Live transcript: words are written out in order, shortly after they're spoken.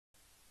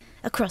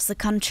Across the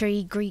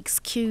country, Greeks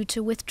queue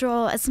to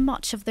withdraw as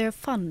much of their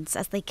funds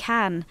as they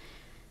can.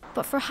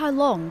 But for how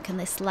long can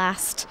this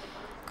last?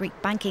 Greek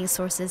banking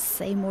sources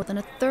say more than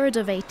a third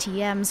of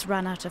ATMs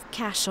ran out of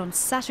cash on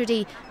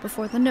Saturday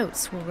before the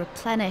notes were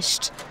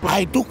replenished.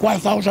 I took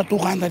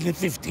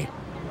 1,250.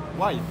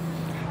 Why?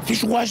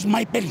 This was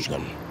my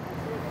pension.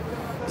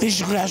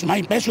 This was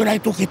my pension, I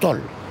took it all.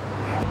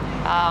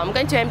 I'm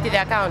going to empty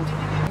the account.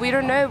 We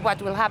don't know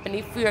what will happen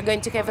if we are going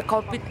to have a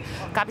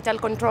capital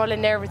control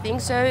and everything,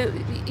 so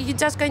you're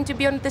just going to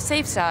be on the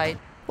safe side.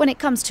 When it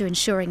comes to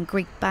ensuring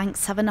Greek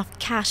banks have enough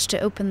cash to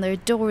open their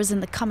doors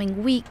in the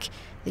coming week,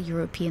 the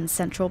European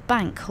Central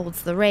Bank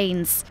holds the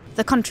reins.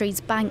 The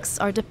country's banks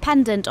are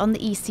dependent on the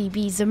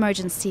ECB's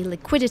emergency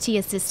liquidity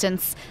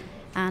assistance.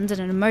 And in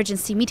an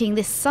emergency meeting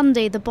this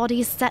Sunday, the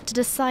body is set to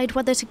decide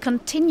whether to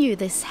continue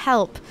this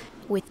help,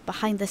 with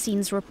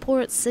behind-the-scenes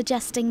reports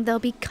suggesting they'll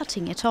be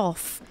cutting it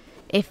off.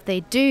 If they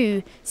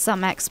do,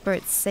 some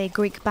experts say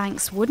Greek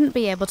banks wouldn't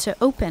be able to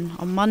open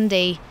on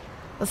Monday.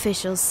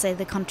 Officials say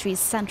the country's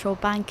central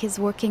bank is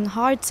working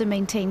hard to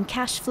maintain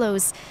cash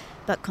flows,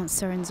 but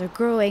concerns are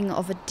growing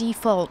of a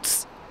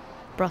default.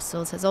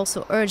 Brussels has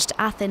also urged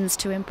Athens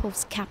to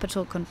impose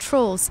capital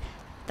controls,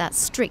 that's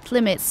strict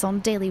limits on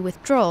daily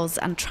withdrawals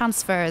and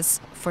transfers.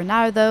 For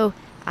now, though,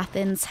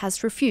 Athens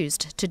has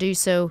refused to do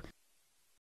so.